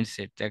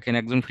mindset, দেখেন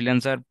একজন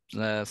freelancer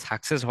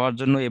success হওয়ার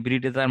জন্য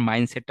everyday তার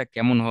মাইন্ডসেটটা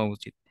কেমন হওয়া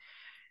উচিত,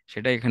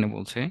 সেটা এখানে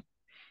বলছে।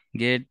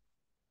 Gate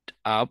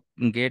up,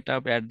 get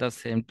up at the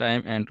same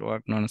time and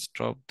work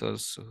non-stop.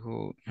 Those who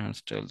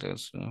install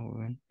those who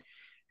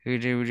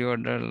read every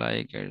order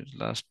like at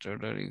last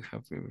order you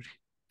have every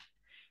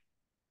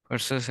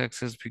pursue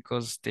success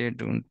because they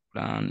don't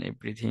plan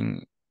everything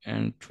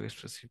and too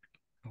specific.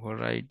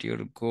 Write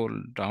your goal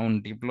down,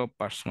 develop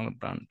personal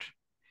brand.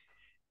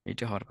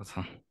 এটা হওয়ার কথা।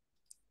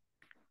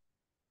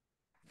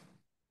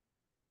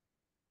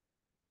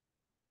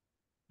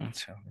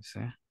 আচ্ছা হয়েছে।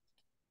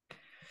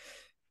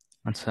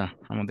 আচ্ছা,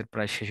 আমাদের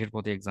প্রায় শেষের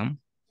পথে এক্সাম।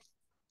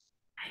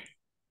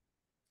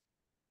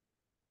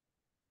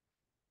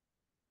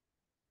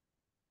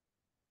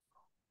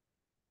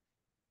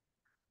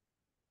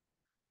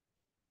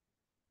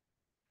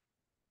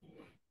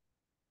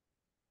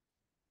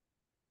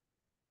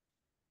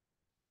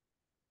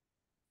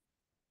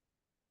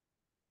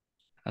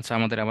 আচ্ছা,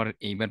 আমাদের আবার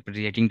এইবার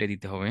রেটিংটা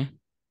দিতে হবে,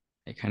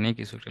 এখানে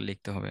কিছু একটা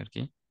লিখতে হবে আর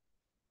কি।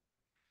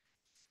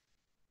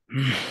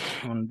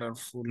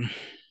 ওয়ান্ডারফুল।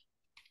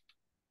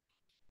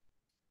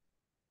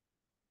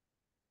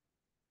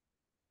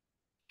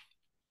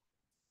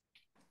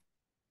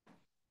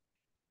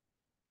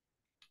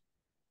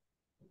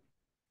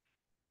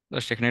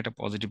 জাস্ট এখানে একটা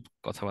পজিটিভ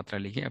কথাবার্তা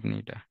লিখে আপনি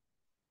এটা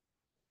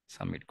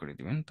সাবমিট করে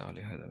দিবেন, তাহলে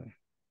হয়ে যাবে।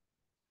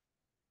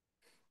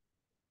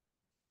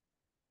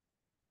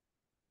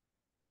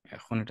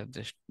 এখন এটা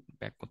জাস্ট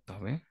ব্যাক করতে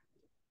হবে।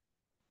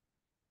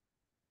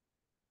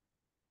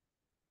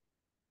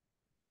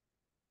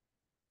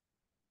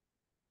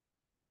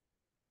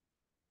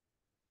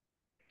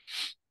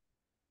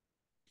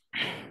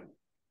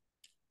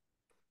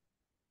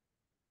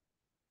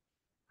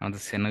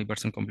 আমাদের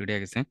 96% কমপ্লিট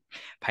হয়ে গেছে।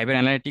 Fibre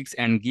analytics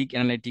and gig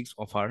analytics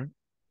offer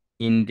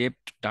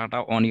in-depth data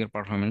on your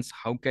performance.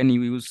 How can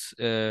you use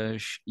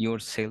your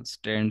sales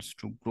trends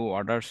to grow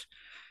orders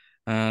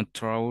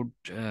throughout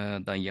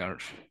the year?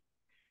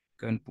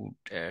 Can put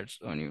ads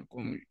on your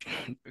community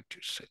impact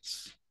your sales.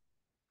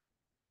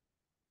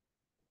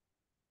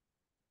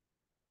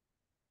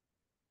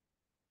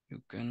 You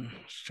can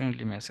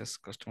instantly message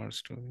customers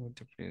to what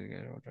they place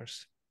their orders.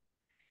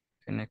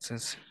 Can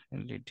access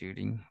early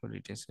during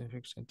holidays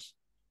effects.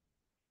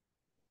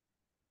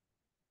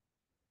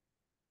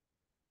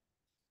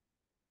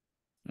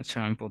 আচ্ছা,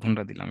 আমি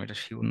প্রথমটা দিলাম, এটা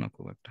sure না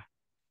খুব একটা।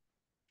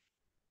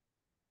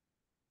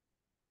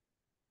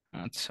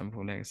 আচ্ছা,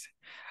 ভুলে গেছে।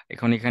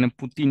 এখন এখানে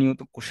প্রতিনিয়ত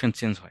কোশ্চেন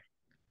চেঞ্জ হয়।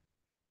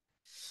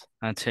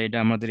 আচ্ছা, এটা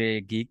আমাদের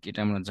গিক, এটা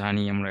আমরা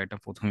জানি, আমরা এটা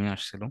প্রথমে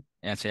আসছিল।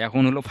 আচ্ছা,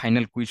 এখন হলো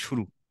ফাইনাল কুইজ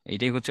শুরু।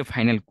 এইটাই হচ্ছে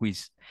ফাইনাল কুইজ।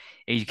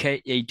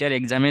 এইটার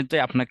এক্সামেতে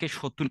আপনাকে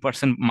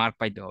 70% মার্ক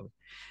পাইতে হবে।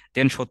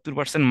 দেন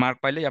 70% মার্ক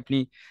পাইলেই আপনি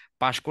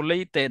পাশ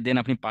করলেই দেন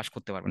আপনি পাশ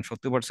করতে পারবেন,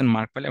 70%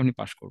 মার্ক পাইলে আপনি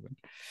পাশ করবেন।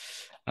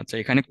 আচ্ছা,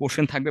 এখানে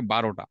কোশ্চেন থাকবে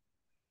 12টা।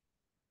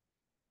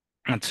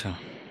 আচ্ছা,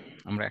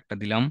 আমরা একটা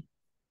দিলাম।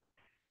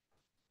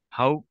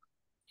 হাউ,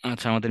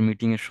 আচ্ছা আমাদের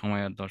মিটিং এর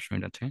সময় আর 10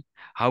 মিনিট আছে।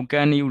 How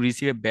can you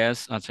receive a batch,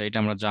 আচ্ছা এটা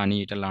আমরা জানি,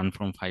 এটা লার্ন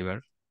ফ্রম ফাইবার।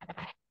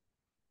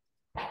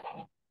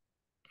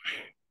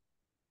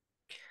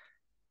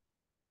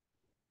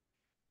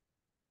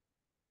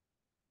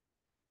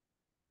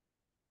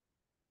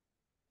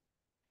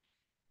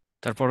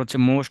 তারপর হচ্ছে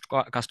most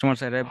customers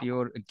arrive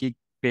your gig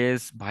page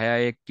via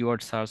A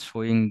keyword search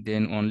showing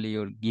then only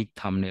your gig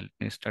thumbnail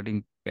starting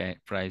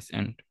price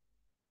and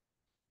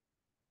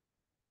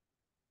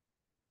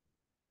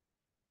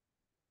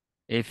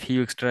a few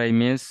extra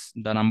image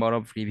the number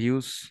of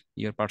reviews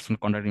your personal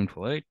contact info,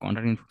 এই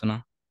contact info তো না,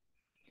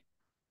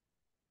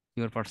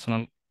 your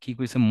personal, কি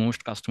কইছে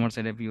most customers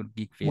arrive your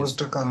gig page most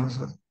কাজ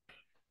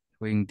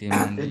showing them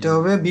only এটা your,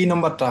 হবে B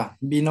নাম্বারটা।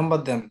 B number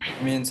দেন,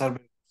 আমি অ্যান্সার।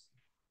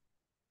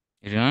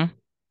 এটা না,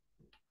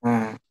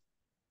 হ্যাঁ।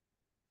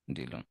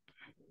 দিলাম।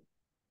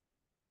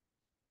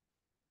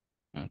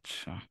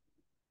 আচ্ছা,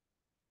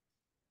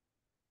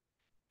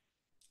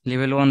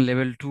 লেভেল 1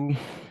 লেভেল 2,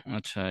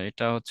 আচ্ছা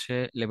এটা হচ্ছে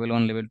level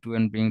 1 level 2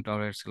 and bring to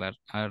our seller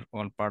R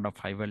all part of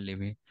fibre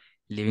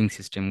living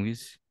system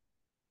with,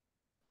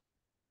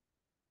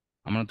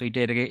 আমরা তো এটা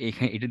এর আগে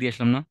এখানে এটা দিয়ে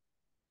আসলাম না,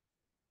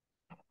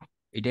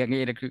 এটা আগে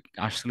এর আগে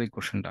আসছিল এই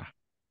কোশ্চেনটা।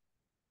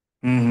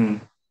 হুম হুম।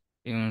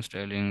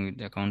 স্টাইলিং উইথ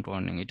অ্যাকাউন্ট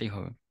ওয়ার্নিং, এটাই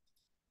হবে।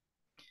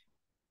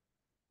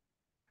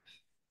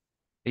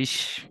 ইস,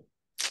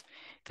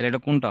 তাহলে এটা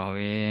কোনটা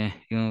হবে?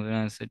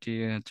 সেটি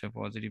হচ্ছে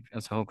পজিটিভ,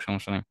 আচ্ছা হোক,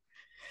 সমস্যা নাই।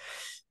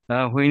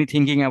 When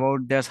thinking about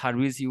the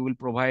service you will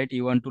provide,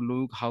 you want to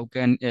look how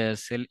can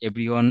sell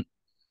everyone.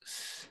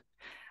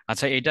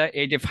 আচ্ছা, এটা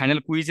এই যে ফাইনাল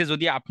কুইজে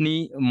যদি আপনি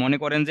মনে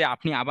করেন যে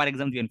আপনি আবার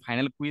এক্সাম দিবেন,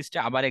 ফাইনাল কুইজটা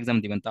আবার এক্সাম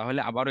দিবেন, তাহলে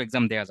আবারও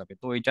এক্সাম দেওয়া যাবে।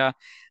 তো এটা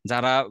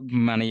যারা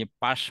মানে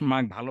পাস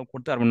মার্ক ভালো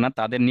করতে পারবেন না,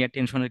 তাদের নিয়ে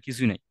টেনশনের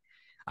কিছুই নেই,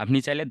 আপনি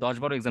চাইলে 10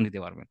 বারও এক্সাম দিতে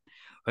পারবেন।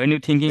 When you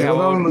thinking level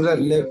about one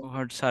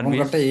what প্রথম সার্ভিস,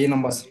 কার্ডটা এ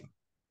নাম্বার ছিল।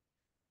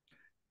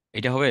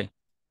 এটা হবে।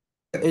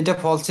 এটা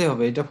ফলসে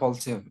হবে, এটা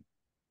ফলসে হবে।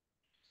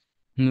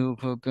 No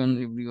can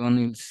everyone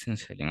will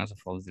selling, আচ্ছা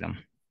ফলস দিলাম।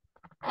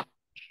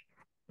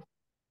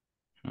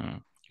 হুম,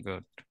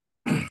 good.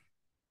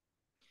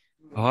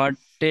 What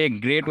a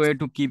great way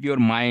to keep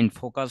your mind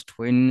focused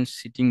when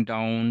sitting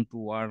down to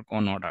work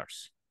on orders.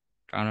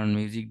 Turn on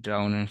music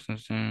down and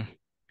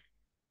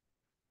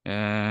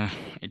আহ,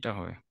 এটা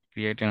হবে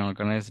create an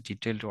organise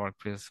detailed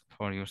workplace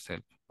for your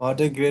self. What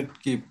a great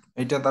keep.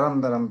 এটা দাঁড়ান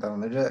দাঁড়ান দাঁড়ান,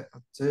 এটা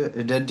হচ্ছে,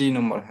 এটা D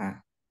নম্বর, হ্যাঁ।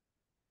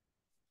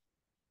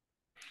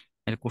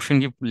 এটা কোশ্চেন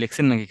কি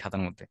লিখছেন নাকি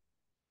খাতার মধ্যে?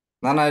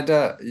 না না, এটা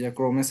ইয়ে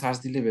ক্রোমে সার্চ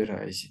দিলে বের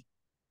হয় আইসি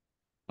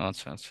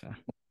আচ্ছা আচ্ছা।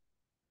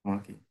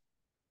 আমার কি।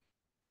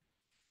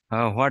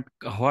 What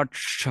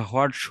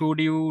what should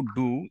you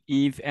do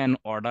if an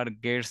order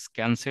gets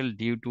cancelled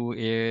due to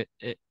a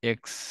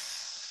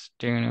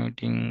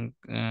extenuating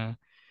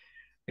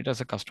it as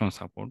a customer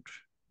support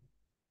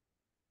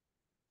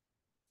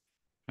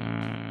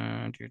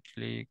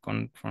directly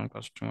confirm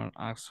customer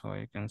asks why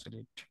cancel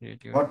it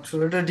rate your what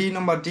should, এটা D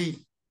number, D.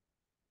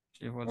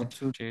 What deposit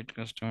should, state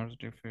customers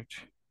defeat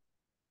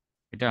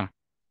এটা।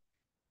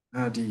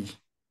 হ্যাঁ D.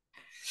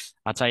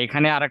 আচ্ছা,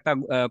 এখানে আর একটা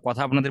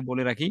কথা আপনাদের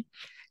বলে রাখি।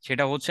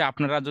 সেটা হচ্ছে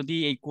আপনারা যদি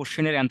এই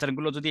কোশ্চেনের অ্যান্সার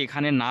গুলো যদি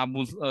এখানে না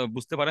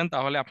বুঝতে পারেন,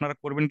 তাহলে আপনারা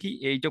করবেন কি,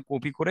 এইটা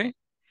কপি করে,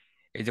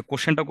 এই যে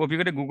কোশ্চেনটা কপি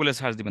করে গুগলে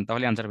সার্চ দিবেন,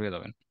 তাহলে অ্যান্সার পেয়ে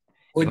যাবেন।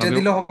 ওইটা এভাবে।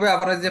 দিলে হবে,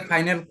 আবার এই যে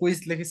ফাইনাল কুইজ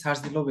লিখে সার্চ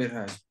দিলেও বের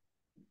হয়।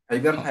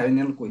 ফাইবার ও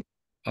ফাইনাল কুইজ।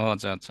 ও,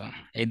 আচ্ছা আচ্ছা।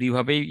 এই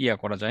দুইভাবেই ইয়া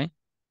করা যায়।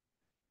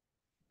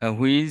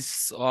 Which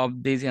of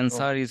this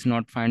answer is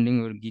not finding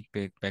your gig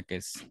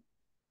package?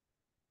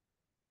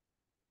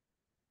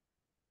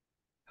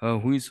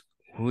 Which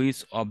which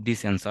of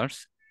this answers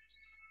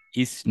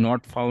is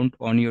not found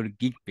on your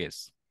gig page?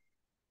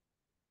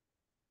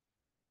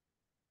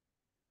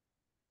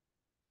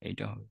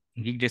 এইটা হবে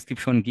গিগ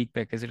ডেসক্রিপশন, গিগ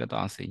প্যাকেজ, এটা তো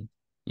আছেই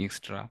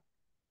এক্সট্রা।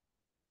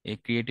 এ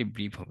ক্রিয়েটিভ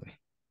ব্রিফ হবে।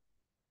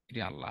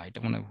 এটা আল্লাহ, এটা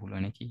মনে হয় ভুল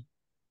হয় নাকি?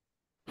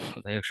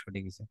 যাই হোক,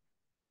 সঠিক আছে।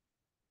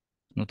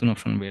 নতুন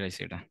অপশন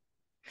বেরাইছে এটা।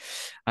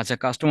 আচ্ছা,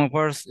 custom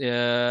offers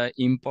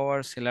empower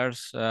sellers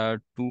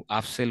to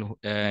upsell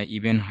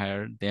even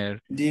higher their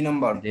D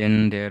number, than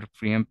their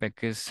premium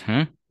package,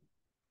 হ্যাঁ।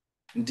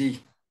 ডি।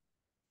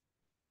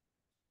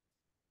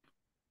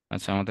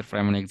 আচ্ছা, আমাদের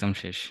প্রাইমারি এক্সাম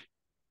শেষ।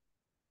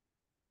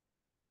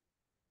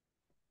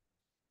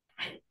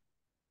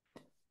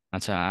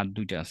 আচ্ছা, আর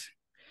দুইটা আছে।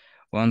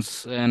 Once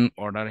an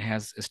order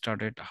has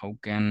started, how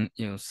can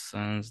you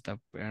change the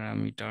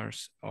parameters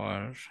or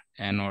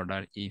an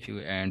order if you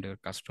and your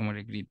customer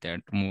agree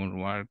that more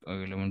work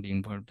available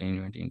involved in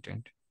your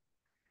intent?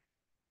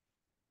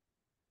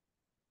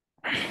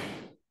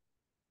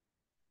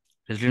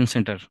 Resident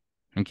centre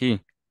নাকি?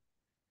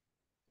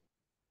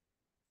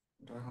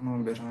 এটা এখনো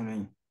বের হয়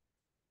নাই।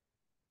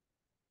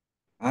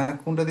 হ্যাঁ,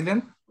 কোনটা দিলেন?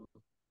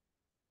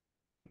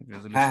 হ্যাঁ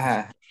রেজলিউশন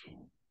হ্যাঁ, সেন্টার।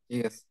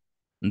 ঠিক আছে।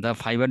 The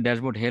Fiverr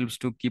dashboard helps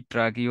to keep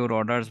track your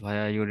orders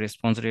via your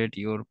response rate,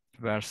 your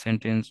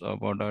percentage of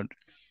ordered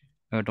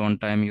at on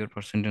time, your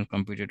percentage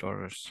completed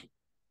orders,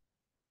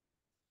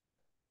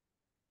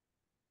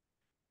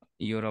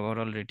 your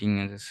overall rating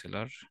as a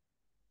seller.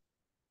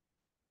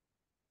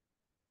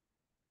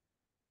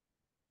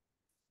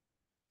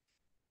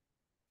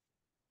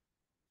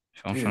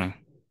 ঠিক সমস্যা আছে। নাই।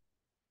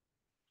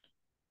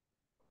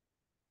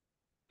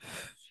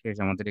 শেষ,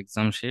 আমাদের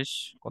exam শেষ।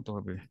 কত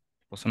হবে?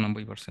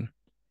 95%।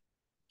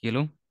 কি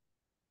হলো?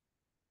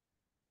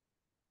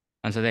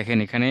 আচ্ছা, দেখেন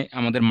এখানে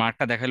আমাদের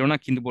মার্কটা দেখালো না,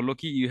 কিন্তু বললো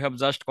কি, you have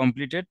just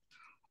completed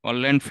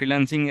online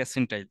freelancing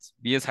এসেন্টাইলস,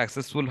 B a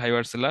successful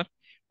fibre seller,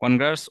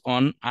 congrats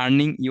on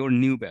earning your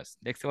new batch.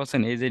 দেখতে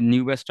পাচ্ছেন এই যে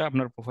নিউ ব্যাচটা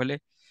আপনার প্রোফাইলে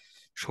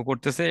শো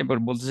করতেছে। এবার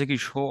বলতেছে কি,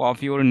 show off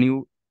your new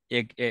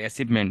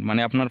achievement,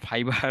 মানে আপনার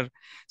ফাইবার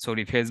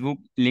সরি ফেসবুক,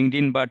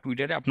 লিঙ্কডইন বা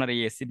টুইটারে আপনার এই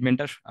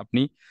অ্যাচিভমেন্টটা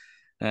আপনি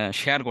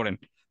শেয়ার করেন।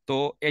 তো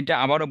এটা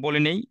আবারও বলে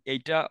নেই,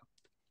 এইটা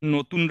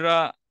নতুনরা,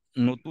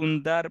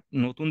 নতুনদের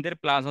নতুনদের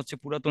প্লাস হচ্ছে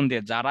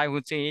পুরাতনদের, যারা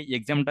হচ্ছে এই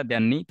এক্সামটা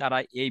দেননি, তারা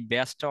এই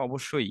ব্যাচটা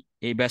অবশ্যই,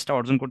 এই ব্যাচটা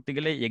অর্জন করতে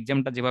গেলে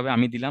এক্সামটা যেভাবে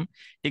আমি দিলাম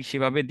ঠিক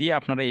সেভাবে দিয়ে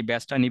আপনারা এই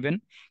ব্যাচটা নেবেন।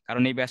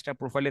 কারণ এই ব্যাচটা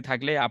প্রোফাইলে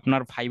থাকলে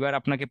আপনার ফাইবার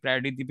আপনাকে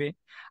প্রায়োরিটি দিবে,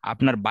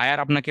 আপনার বায়ার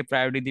আপনাকে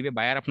প্রায়োরিটি দিবে,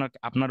 বায়ার আপনার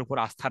আপনার উপর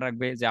আস্থা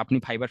রাখবে যে আপনি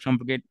ফাইবার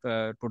সম্পর্কে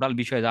টোটাল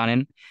বিষয় জানেন,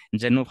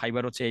 যেন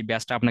ফাইবার হচ্ছে এই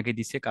ব্যাচটা আপনাকে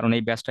দিচ্ছে, কারণ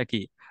এই ব্যাচটা কি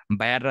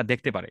বায়াররা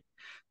দেখতে পারে।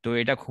 তো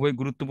এটা খুবই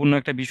গুরুত্বপূর্ণ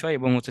একটা বিষয়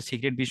এবং হচ্ছে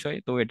সিক্রেট বিষয়।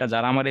 তো এটা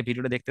যারা আমার এই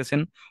ভিডিওটা দেখতেছেন,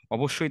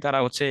 অবশ্যই তারা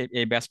হচ্ছে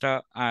এই ব্যাচটা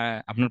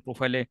আপনার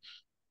প্রোফাইলে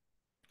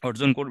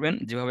অর্জন করবেন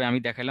যেভাবে আমি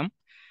দেখালাম।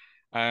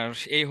 আর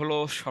এই হলো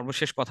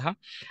সর্বশেষ কথা।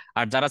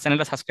 আর যারা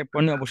চ্যানেলটা সাবস্ক্রাইব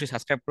করেনি, অবশ্যই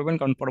সাবস্ক্রাইব করবেন,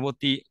 কারণ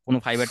পরবর্তী কোনো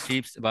ফাইবার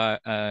টিপস বা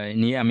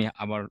নিয়ে আমি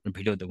আবার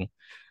ভিডিও দেবো।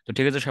 তো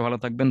ঠিক আছে, সবাই ভালো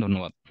থাকবেন,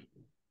 ধন্যবাদ।